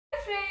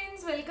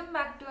Friends, welcome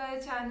back to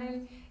our channel.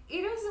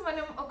 ఈరోజు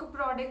మనం ఒక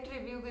ప్రోడక్ట్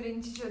రివ్యూ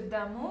గురించి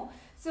చూద్దాము.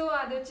 సో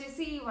అది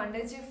వచ్చేసి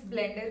వండర్ చెఫ్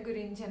బ్లెండర్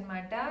గురించి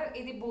అనమాట.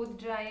 ఇది both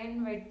dry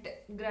and wet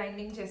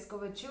grinding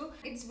చేసుకోవచ్చు.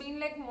 It's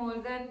been like more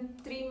than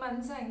 3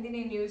 months అయింది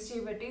నేను యూజ్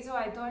చేయబట్టి. So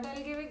I thought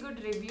I'll give a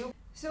good review.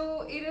 So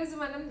ఈరోజు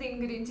మనం దీని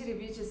గురించి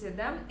రివ్యూ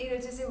చేసేద్దాం. ఇది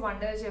వచ్చేసి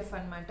వండర్ చెఫ్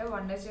అనమాట,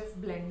 wonder chef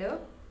blender.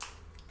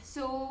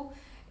 So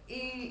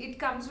it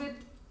comes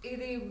with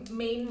ఇది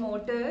మెయిన్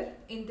మోటర్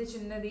ఇంత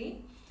చిన్నది,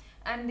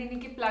 అండ్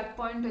దీనికి ప్లగ్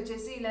పాయింట్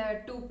వచ్చేసి ఇలా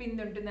 2 pin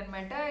ఉంటుంది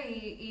అనమాట.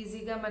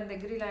 ఈజీగా మన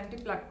దగ్గర ఇలాంటి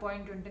ప్లగ్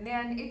పాయింట్ ఉంటుంది.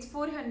 And it's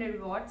 400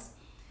 watts.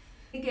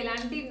 మీకు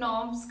ఎలాంటి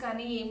నాబ్స్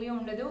కానీ ఏమీ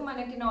ఉండదు.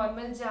 మనకి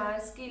నార్మల్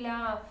జార్స్కి ఇలా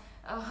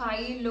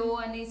హై లో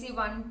అనేసి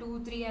 1 2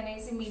 3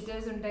 అనేసి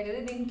మీటర్స్ ఉంటాయి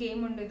కదా, దీనికి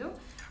ఏమి ఉండదు.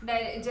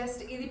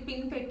 జస్ట్ ఇది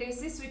పిన్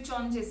పెట్టేసి స్విచ్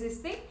ఆన్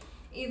చేసేస్తే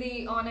ఇది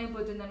ఆన్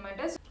అయిపోతుంది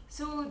అనమాట.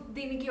 సో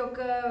దీనికి ఒక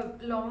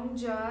long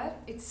jar,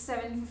 it's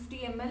 750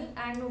 ml,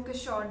 and ఒక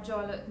షార్ట్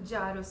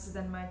జార్ వస్తుంది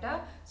అనమాట.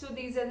 So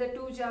these are the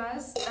 2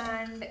 jars.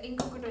 And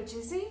ఇంకొకటి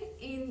వచ్చేసి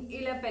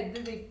ఇలా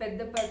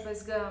పెద్ద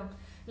పర్పస్గా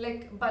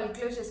లైక్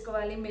బల్క్లో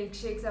చేసుకోవాలి, మిల్క్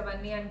షేక్స్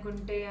అవన్నీ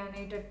అనుకుంటే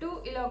అనేటట్టు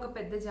ఇలా ఒక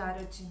పెద్ద జార్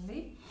వచ్చింది.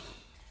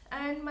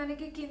 అండ్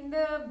మనకి కింద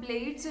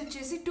బ్లేడ్స్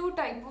వచ్చేసి 2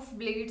 type of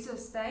బ్లేడ్స్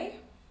వస్తాయి.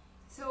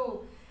 సో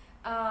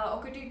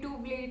ఒకటి 2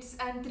 blades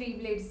and 3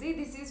 blades.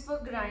 This is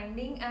for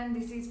grinding and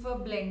this is for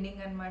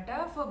blending అనమాట.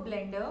 ఫర్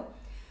బ్లెండర్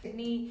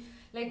చట్నీ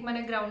లైక్ మన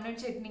గ్రౌండ్నట్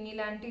చట్నీ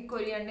ఇలాంటి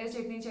కొరియాండర్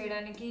చట్నీ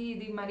చేయడానికి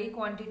ఇది మరీ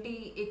క్వాంటిటీ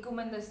ఎక్కువ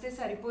మంది వస్తే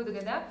సరిపోదు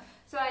కదా.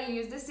 So I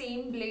use the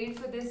same blade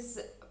for this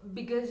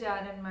bigger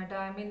jar అనమాట,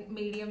 I mean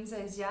medium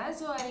size jar.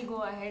 So I go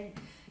ahead.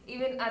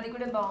 Even అది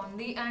కూడా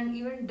బాగుంది. And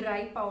even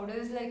dry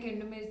powders like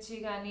ఎండుమిర్చి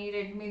కానీ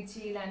రెడ్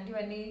మిర్చి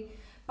ఇలాంటివన్నీ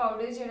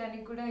పౌడర్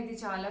చేయడానికి కూడా ఇది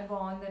చాలా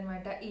బాగుంది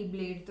అనమాట ఈ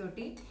బ్లేడ్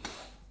తోటి.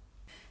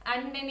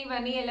 అండ్ నేను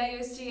ఇవన్నీ ఎలా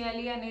యూస్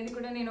చేయాలి అనేది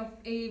కూడా నేను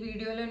ఈ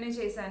వీడియోలోనే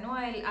చేశాను.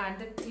 I add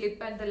the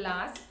clip at the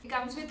last. It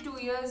comes with 2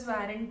 years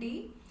warranty.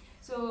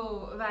 So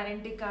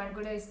warranty card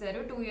కూడా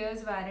ఇస్తారు. 2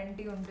 years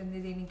వారంటీ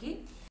ఉంటుంది దీనికి.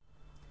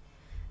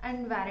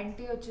 అండ్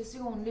వారంటీ వచ్చేసి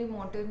ఓన్లీ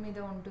మోటార్ మీద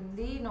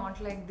ఉంటుంది,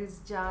 నాట్ లైక్ దిస్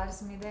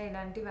జార్స్ మీద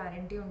ఎలాంటి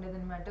వారంటీ ఉండదు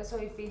అనమాట. So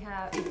if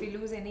you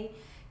lose any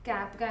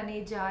cap కానీ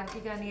జార్కి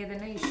కానీ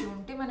ఏదైనా ఇష్యూ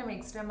ఉంటే మనం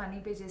ఎక్స్ట్రా మనీ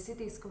పే చేసి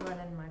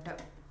తీసుకోవాలన్నమాట.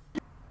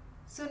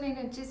 సో నేను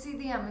వచ్చేసి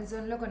ఇది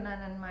అమెజాన్లో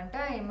కొన్నాను అనమాట.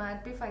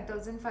 ఎంఆర్పి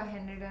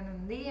 5500 అని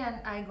ఉంది. And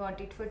I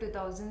got it for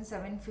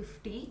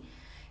 2750.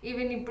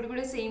 Even ఇప్పుడు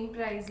కూడా సేమ్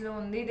ప్రైస్లో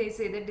ఉంది. They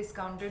say the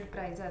discounted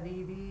price అది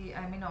ఇది,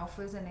 ఐ మీన్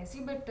ఆఫర్స్ అనేసి.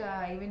 బట్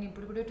ఈవెన్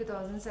ఇప్పుడు కూడా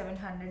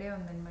 2700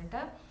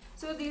 ఉందన్నమాట.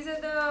 So these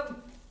are the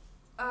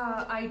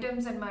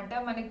items అనమాట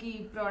మనకి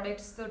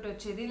ప్రోడక్ట్స్ తోటి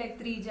వచ్చేది, like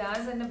 3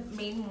 jars and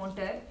main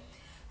motor.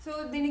 So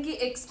దీనికి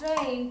ఎక్స్ట్రా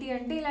ఏంటి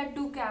అంటే ఇలా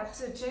 2 caps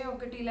వచ్చాయి.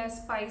 ఒకటి ఇలా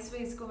స్పైస్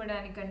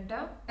వేసుకోవడానికంట.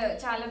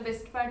 చాలా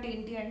బెస్ట్ పార్ట్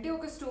ఏంటి అంటే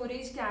ఒక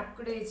స్టోరేజ్ క్యాప్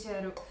కూడా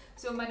ఇచ్చారు.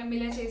 సో మనం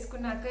ఇలా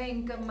చేసుకున్నాక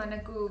ఇంకా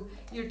మనకు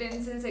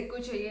యుటెన్సిల్స్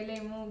ఎక్కువ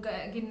చేయలేము,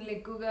 గిన్నెలు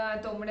ఎక్కువగా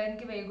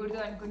తోమడానికి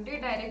వేయకూడదు అనుకుంటే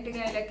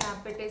డైరెక్ట్గా ఇలా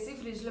క్యాప్ పెట్టేసి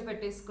ఫ్రిడ్జ్లో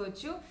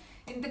పెట్టేసుకోవచ్చు.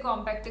 ఇంత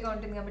కాంపాక్ట్గా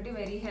ఉంటుంది కాబట్టి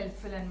వెరీ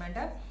హెల్ప్ఫుల్ అనమాట.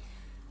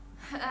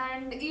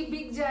 అండ్ ఈ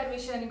బిగ్ జార్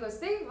విషయానికి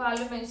వస్తే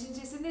వాళ్ళు మెన్షన్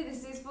చేసింది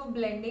this is for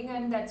blending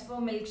and that's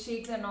for milk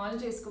shakes and all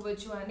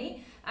చేసుకోవచ్చు అని.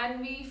 అండ్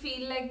వీ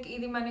ఫీల్ లైక్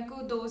ఇది మనకు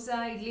దోశ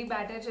ఇడ్లీ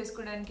బ్యాటర్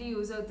చేసుకోవడానికి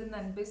యూజ్ అవుతుంది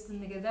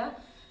అనిపిస్తుంది కదా.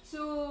 So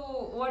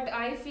what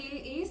I feel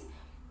is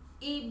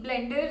ఈ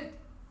బ్లెండర్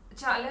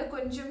చాలా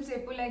కొంచెం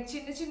సేపు లైక్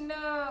చిన్న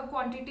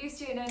క్వాంటిటీస్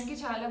చేయడానికి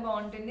చాలా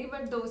బాగుంటుంది.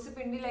 బట్ దోశ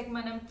పిండి లైక్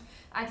మనం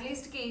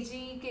అట్లీస్ట్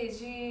కేజీ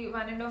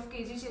 1.5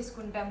 kg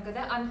చేసుకుంటాం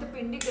కదా, అంత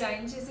పిండి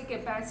గ్రైండ్ చేసే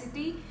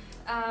కెపాసిటీ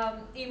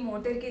ఈ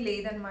మోటార్కి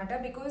లేదనమాట.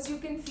 బికాజ్ యూ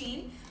కెన్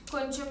ఫీల్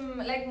కొంచెం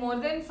లైక్ మోర్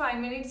దెన్ 5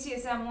 minutes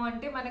చేసాము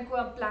అంటే మనకు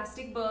ఆ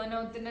ప్లాస్టిక్ బర్న్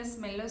అవుతున్న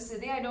స్మెల్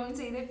వస్తుంది. ఐ డోంట్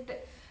సే దట్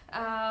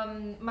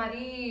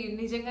మరి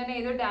నిజంగానే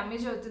ఏదో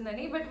డ్యామేజ్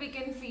అవుతుందని, బట్ వీ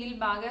కెన్ ఫీల్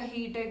బాగా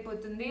హీట్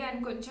అయిపోతుంది అండ్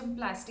కొంచెం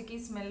ప్లాస్టిక్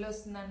స్మెల్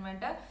వస్తుంది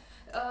అనమాట.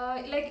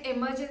 లైక్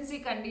ఎమర్జెన్సీ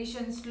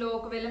కండిషన్స్లో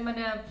ఒకవేళ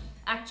మన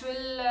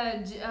యాక్చువల్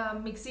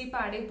మిక్సీ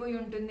పాడైపోయి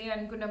ఉంటుంది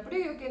అనుకున్నప్పుడు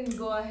you can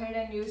go ahead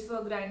and use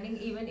for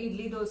grinding even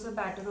idli dosa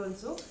batter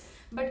also.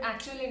 But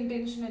actual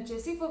intention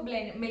వచ్చేసి for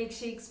milk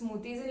shake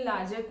smoothies in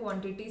larger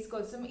quantities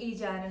కోసం ఈ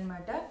జార్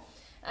అనమాట.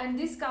 And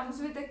this comes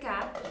with a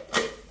cap.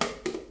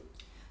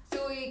 So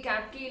ఈ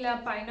క్యాప్కి ఇలా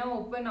పైన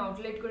ఓపెన్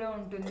అవుట్లెట్ కూడా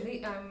ఉంటుంది,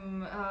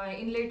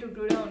 inlet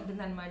కూడా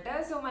ఉంటుంది అనమాట.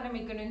 సో మనం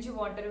ఇక్కడ నుంచి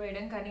వాటర్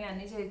వేయడం కానీ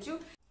అన్నీ చేయొచ్చు.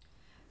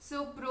 సో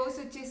ప్రోస్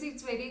వచ్చేసి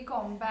ఇట్స్ వెరీ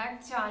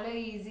కాంపాక్ట్, చాలా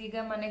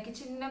ఈజీగా మనకి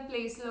చిన్న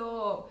ప్లేస్లో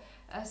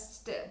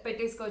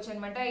పెట్టేసుకోవచ్చు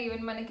అనమాట.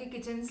 ఈవెన్ మనకి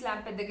కిచెన్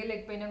స్లాబ్ పెద్దగా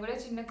లేకపోయినా కూడా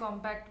చిన్న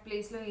కాంపాక్ట్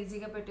ప్లేస్లో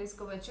ఈజీగా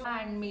పెట్టేసుకోవచ్చు.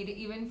 అండ్ మీరు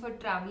even for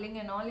travelling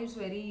and all it's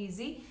very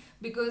easy.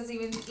 Because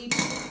even ఈ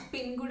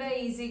పిన్ కూడా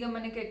ఈజీగా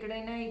మనకి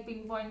ఎక్కడైనా ఈ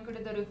పిన్ పాయింట్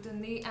కూడా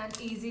దొరుకుతుంది. అండ్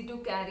ఈజీ టు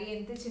క్యారీ,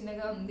 ఎంత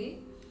చిన్నగా ఉంది.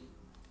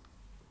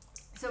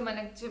 సో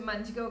మనకి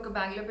మంచిగా ఒక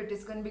బ్యాగ్లో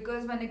పెట్టేసుకొని,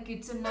 బికాజ్ మనకి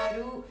కిడ్స్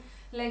ఉన్నారు,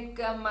 లైక్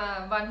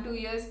 1-2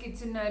 years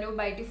కిడ్స్ ఉన్నారు,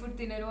 బయట ఫుడ్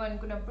తినరు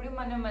అనుకున్నప్పుడు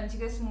మనం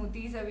మంచిగా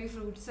స్మూతీస్ అవి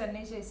ఫ్రూట్స్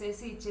అన్నీ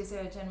చేసేసి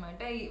ఇచ్చేసేయచ్చు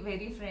అనమాట.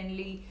 వెరీ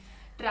ఫ్రెండ్లీ,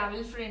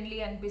 ట్రావెల్ ఫ్రెండ్లీ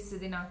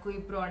అనిపిస్తుంది నాకు ఈ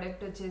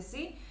ప్రోడక్ట్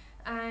వచ్చేసి.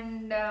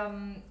 అండ్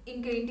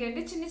ఇంకేంటి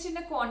అంటే చిన్న చిన్న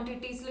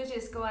క్వాంటిటీస్లో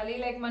చేసుకోవాలి.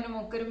 లైక్ మనం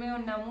ఒక్కరమే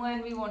ఉన్నాము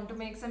and we want to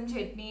make some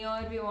chutney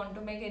are we want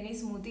to make any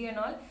smoothie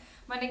and all,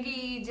 మనకి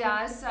ఈ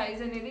జార్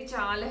సైజ్ అనేది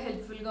చాలా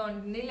హెల్ప్ఫుల్గా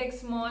ఉంటుంది. లైక్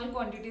స్మాల్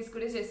క్వాంటిటీస్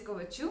కూడా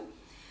చేసుకోవచ్చు.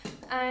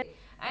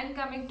 And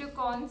coming to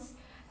cons,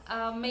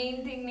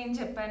 main thing నేను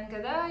చెప్పాను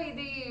కదా,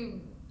 ఇది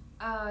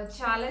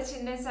చాలా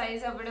చిన్న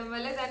సైజ్ అవ్వడం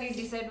వల్ల దాని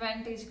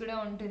డిసడ్వాంటేజ్ కూడా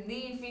ఉంటుంది.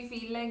 If you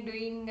feel like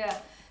doing,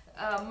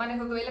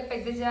 మనకు ఒకవేళ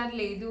పెద్ద జార్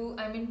లేదు,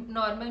 ఐ మీన్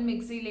నార్మల్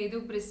మిక్సీ లేదు,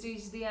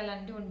 ప్రెస్టీజ్ది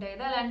అలాంటివి ఉంటాయి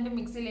కదా, అలాంటి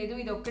మిక్సీ లేదు,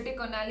 ఇది ఒక్కటే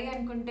కొనాలి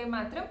అనుకుంటే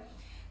మాత్రం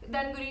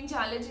దాని గురించి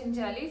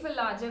ఆలోచించాలి. ఫర్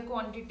లార్జర్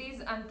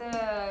క్వాంటిటీస్ అంత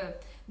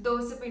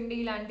దోశ పిండి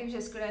ఇలాంటివి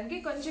చేసుకోవడానికి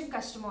కొంచెం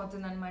కష్టం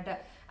అవుతుంది అనమాట.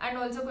 అండ్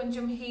ఆల్సో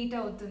కొంచెం హీట్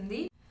అవుతుంది.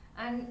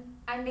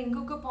 అండ్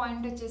ఇంకొక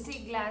పాయింట్ వచ్చేసి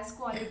గ్లాస్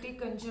క్వాలిటీ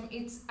కొంచెం,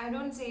 it's I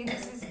don't say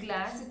this is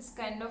glass, it's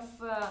kind of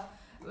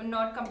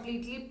not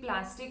completely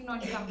plastic,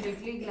 not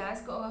completely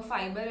glass,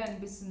 fibre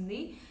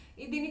అనిపిస్తుంది.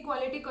 దీని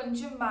క్వాలిటీ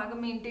కొంచెం బాగా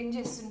మెయింటైన్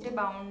చేస్తుంటే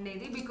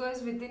బాగుండేది. Because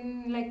with in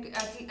like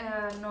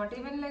not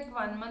even like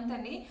 1 month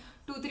అని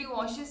 2-3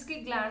 washes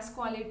గ్లాస్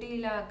క్వాలిటీ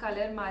ఇలా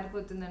colour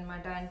మారిపోతుంది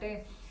అనమాట. అంటే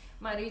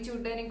మరి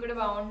చూడడానికి కూడా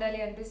బాగుండాలి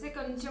అనిపిస్తే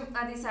కొంచెం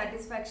అది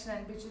సాటిస్ఫాక్షన్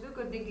అనిపించదు.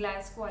 కొద్ది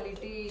గ్లాస్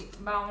క్వాలిటీ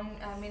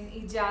ఐ మీన్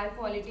ఈ జార్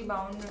క్వాలిటీ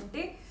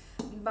బాగుండుంటే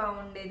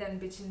బాగుండేది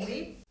అనిపించింది.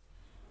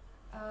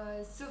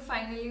 So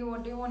finally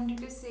what you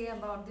wanted to say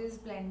about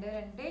this blender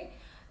అంటే,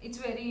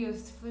 ఇట్స్ వెరీ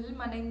యూస్ఫుల్,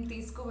 మనం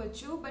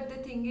తీసుకోవచ్చు. బట్ ద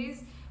థింగ్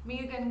ఈజ్,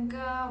 మీరు కనుక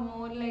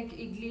more like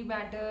idli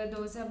batter,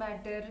 dosa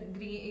batter,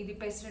 ఇది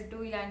పెసరట్టు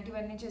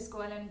ఇలాంటివన్నీ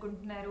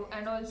చేసుకోవాలనుకుంటున్నారు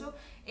అండ్ ఆల్సో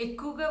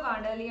ఎక్కువగా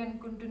వాడాలి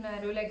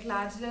అనుకుంటున్నారు, లైక్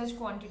లార్జ్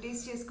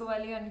క్వాంటిటీస్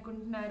చేసుకోవాలి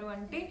అనుకుంటున్నారు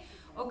అంటే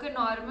ఒక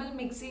నార్మల్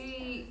మిక్సీ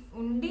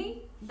ఉండి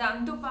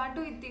దాంతోపాటు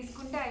ఇది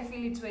తీసుకుంటే I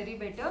feel it's very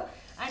better.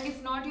 And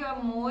if not you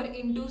are more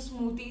into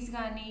smoothies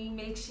కానీ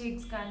మిల్క్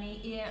షేక్స్ కానీ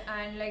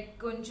అండ్ లైక్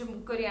కొంచెం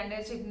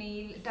కొరియాండర్ చట్నీ,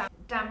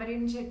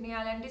 టామరిన్ చట్నీ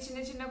అలాంటి చిన్న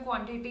చిన్న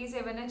క్వాంటిటీస్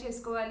ఏమైనా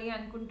చేసుకోవాలి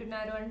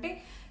అనుకుంటున్నారు అంటే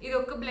ఇది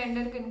ఒక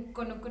బ్లెండర్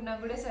కొనుక్కున్నా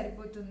కూడా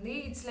సరిపోతుంది.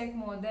 It's like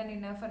more than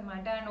enough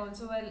అనమాట. And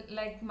also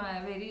like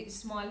very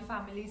small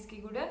ఫ్యామిలీస్కి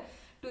కూడా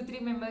 2-3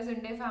 members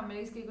ఉండే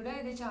ఫ్యామిలీస్కి కూడా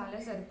ఇది చాలా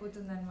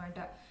సరిపోతుంది అనమాట.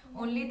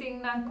 ఓన్లీ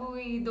థింగ్, నాకు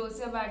ఈ దోశ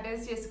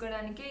బ్యాటర్స్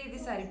చేసుకోవడానికే ఇది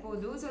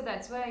సరిపోదు. So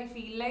that's why I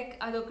feel like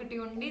అదొకటి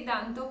ఉండి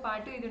దాంతో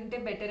పాటు ఇది ఉంటే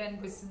బెటర్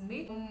అనిపిస్తుంది.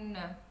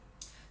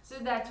 సో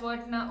దాట్స్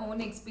వాట్ నా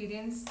ఓన్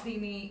ఎక్స్పీరియన్స్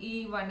ఈ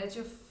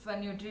వండర్చెఫ్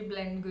న్యూట్రీ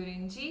బ్లెండ్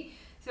గురించి.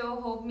 సో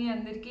హోప్ మీ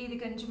అందరికీ ఇది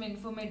కొంచెం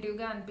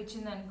ఇన్ఫర్మేటివ్గా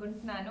అనిపించింది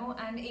అనుకుంటున్నాను.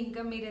 అండ్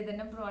ఇంకా మీరు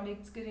ఏదైనా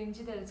ప్రోడక్ట్స్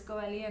గురించి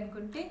తెలుసుకోవాలి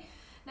అనుకుంటే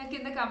నాకు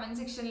కింద కామెంట్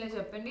సెక్షన్లో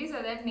చెప్పండి, సో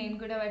దట్ నేను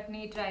కూడా వాటిని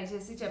ట్రై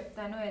చేసి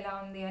చెప్తాను ఎలా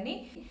ఉంది అని.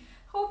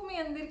 హోప్ మీ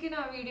అందరికీ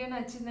నా వీడియో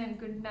నచ్చింది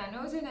అనుకుంటున్నాను.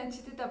 సో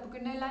నచ్చితే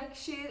తప్పకుండా లైక్,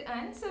 షేర్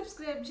అండ్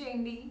సబ్స్క్రైబ్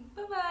చేయండి.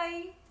 బాయ్.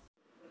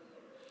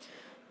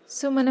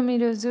 సో మనం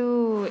ఈరోజు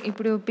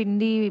ఇప్పుడు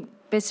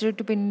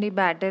పెసరట్టు పిండి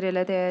బ్యాటర్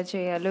ఎలా తయారు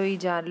చేయాలో ఈ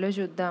జార్లో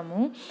చూద్దాము.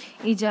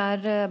 ఈ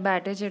జార్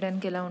బ్యాటర్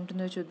చేయడానికి ఎలా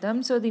ఉంటుందో చూద్దాం.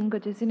 సో దీనికి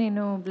వచ్చేసి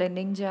నేను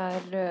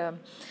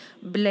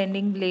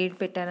blending blade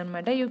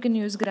పెట్టానమాట. You can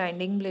use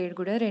grinding blade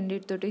కూడా,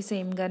 రెండింటితోటి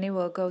సేమ్గానే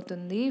వర్క్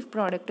అవుతుంది.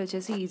 ప్రోడక్ట్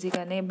వచ్చేసి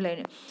ఈజీగానే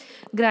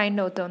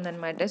గ్రైండ్ అవుతుంది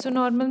అనమాట. సో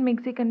నార్మల్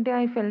మిక్సీ కంటే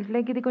ఐ ఫెల్ట్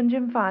లైక్ ఇది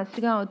కొంచెం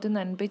ఫాస్ట్గా అవుతుంది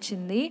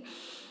అనిపించింది.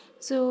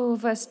 సో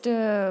ఫస్ట్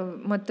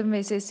మొత్తం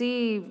వేసేసి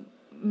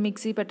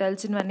మిక్సీ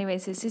పెట్టాల్సినవన్నీ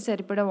వేసేసి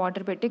సరిపడా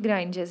వాటర్ పెట్టి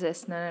గ్రైండ్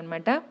చేసేస్తున్నాను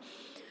అనమాట.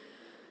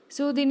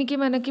 సో దీనికి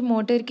మనకి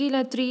మోటార్కి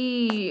ఇలా 3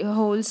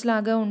 holes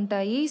లాగా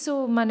ఉంటాయి. సో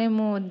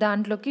మనము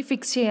దాంట్లోకి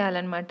ఫిక్స్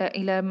చేయాలన్నమాట.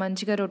 ఇలా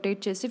మంచిగా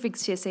రొటేట్ చేసి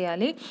ఫిక్స్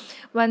చేసేయాలి.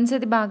 వన్స్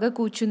అది బాగా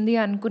కూర్చుంది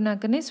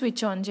అనుకున్నాకనే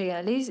స్విచ్ ఆన్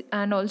చేయాలి.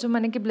 అండ్ ఆల్సో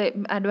మనకి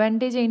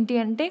అడ్వాంటేజ్ ఏంటి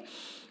అంటే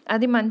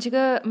అది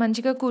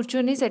మంచిగా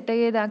కూర్చొని సెట్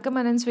అయ్యేదాకా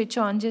మనం స్విచ్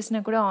ఆన్ చేసినా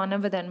కూడా ఆన్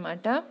అవ్వదు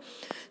అనమాట.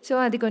 సో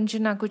అది కొంచెం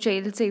నాకు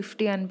చైల్డ్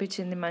సేఫ్టీ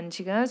అనిపించింది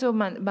మంచిగా. సో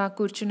బాగా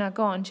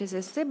కూర్చున్నాక ఆన్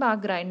చేసేస్తే బాగా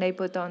గ్రైండ్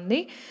అయిపోతుంది.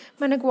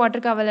 మనకు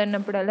వాటర్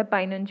కావాలన్నప్పుడల్లా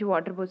పైనుంచి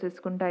వాటర్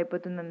పోసేసుకుంటూ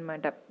అయిపోతుంది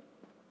అనమాట.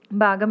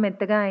 బాగా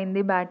మెత్తగా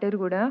అయింది బ్యాటర్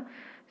కూడా.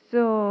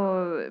 సో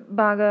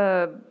బాగా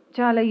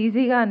చాలా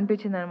ఈజీగా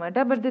అనిపించింది అనమాట.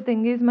 బట్ ద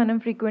థింగ్ ఈజ్, మనం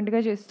ఫ్రీక్వెంట్గా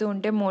చేస్తూ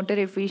ఉంటే మోటార్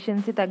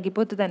ఎఫిషియన్సీ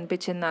తగ్గిపోతుంది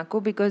అనిపించింది నాకు.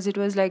 బికాజ్ ఇట్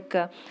వాజ్ లైక్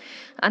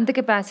అంత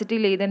కెపాసిటీ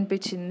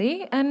లేదనిపించింది.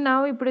 అండ్ నా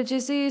ఇప్పుడు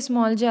వచ్చేసి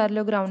స్మాల్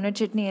జార్లో గ్రౌండ్నట్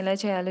చట్నీ ఎలా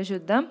చేయాలో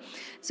చూద్దాం.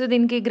 సో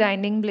దీనికి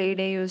గ్రైండింగ్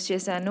బ్లేడే యూస్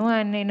చేశాను.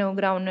 అండ్ నేను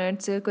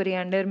గ్రౌండ్నట్స్,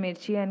 కొరియాండర్,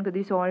 మిర్చి అండ్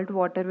కొద్ది సాల్ట్,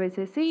 వాటర్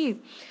వేసేసి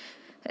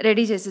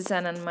రెడీ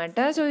చేసేసాను అనమాట.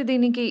 సో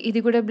ఇది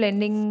కూడా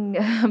బ్లెండింగ్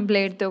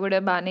బ్లేడ్తో కూడా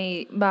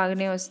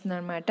బాగానే వస్తుంది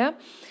అనమాట.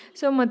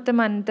 సో మొత్తం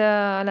అంతా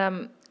అలా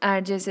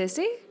యాడ్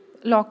చేసేసి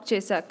లాక్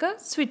చేశాక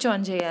స్విచ్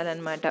ఆన్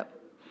చేయాలన్నమాట.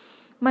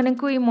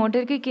 మనకు ఈ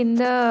మోటార్కి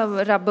కింద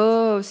రబ్బర్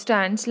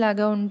స్టాండ్స్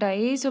లాగా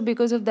ఉంటాయి. సో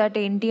బికాస్ ఆఫ్ దాట్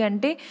ఏంటి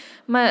అంటే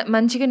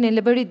మంచిగా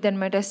నిలబడిద్ది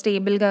అనమాట,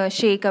 స్టేబుల్గా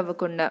షేక్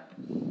అవ్వకుండా.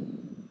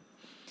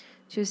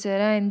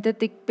 చూసారా ఎంత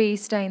థిక్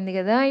పేస్ట్ అయింది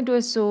కదా. ఇట్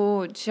వాజ్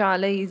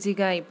చాలా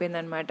ఈజీగా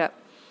అయిపోయింది అనమాట.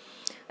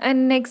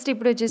 అండ్ నెక్స్ట్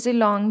ఇప్పుడు వచ్చేసి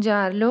లాంగ్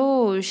జార్లో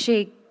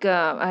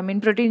ఐ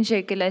మీన్ ప్రోటీన్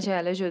షేక్ ఎలా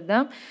చేయాలో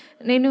చూద్దాం.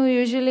 నేను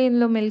యూజువల్లీ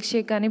ఇందులో మిల్క్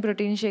షేక్ కానీ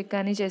ప్రోటీన్ షేక్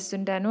కానీ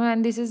చేస్తుంటాను.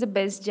 And this is the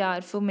best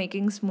jar for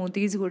making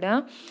smoothies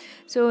కూడా.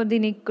 సో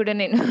దీనికి కూడా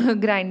నేను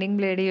గ్రైండింగ్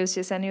బ్లేడ్ యూస్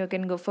చేశాను. You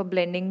can go for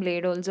blending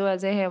blade also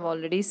as I have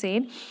already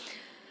said.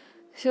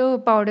 So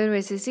powder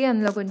వేసేసి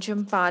అందులో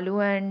కొంచెం పాలు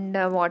అండ్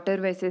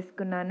వాటర్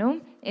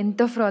వేసేసుకున్నాను.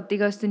 ఎంత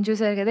ఫ్రాతీగా వస్తుంది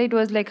చూసారు కదా. It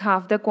was like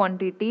half the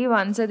quantity.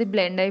 Once అది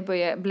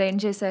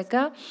బ్లెండ్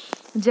చేశాక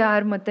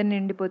జార్ మొత్తం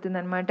నిండిపోతుంది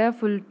అనమాట.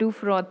 ఫుల్ టు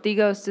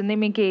ఫ్రాతీగా వస్తుంది.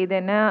 మీకు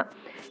ఏదైనా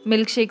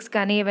మిల్క్ షేక్స్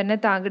కానీ ఏమైనా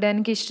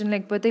తాగడానికి ఇష్టం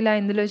లేకపోతే ఇలా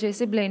ఇందులో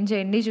చేసి బ్లెండ్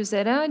చేయండి.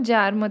 చూసారా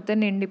జార్ మొత్తం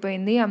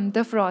నిండిపోయింది.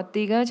 అంత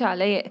ఫ్రాతీగా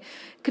చాలా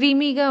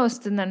క్రీమీగా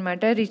వస్తుంది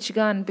అనమాట.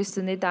 రిచ్గా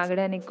అనిపిస్తుంది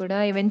తాగడానికి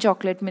కూడా. ఈవెన్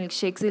చాక్లెట్ మిల్క్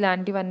షేక్స్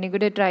ఇలాంటివన్నీ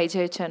కూడా ట్రై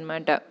చేయొచ్చు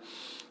అనమాట.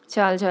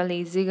 చాలా చాలా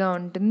ఈజీగా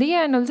ఉంటుంది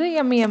అండ్ ఆల్సో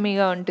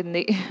యమ్మీగా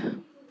ఉంటుంది.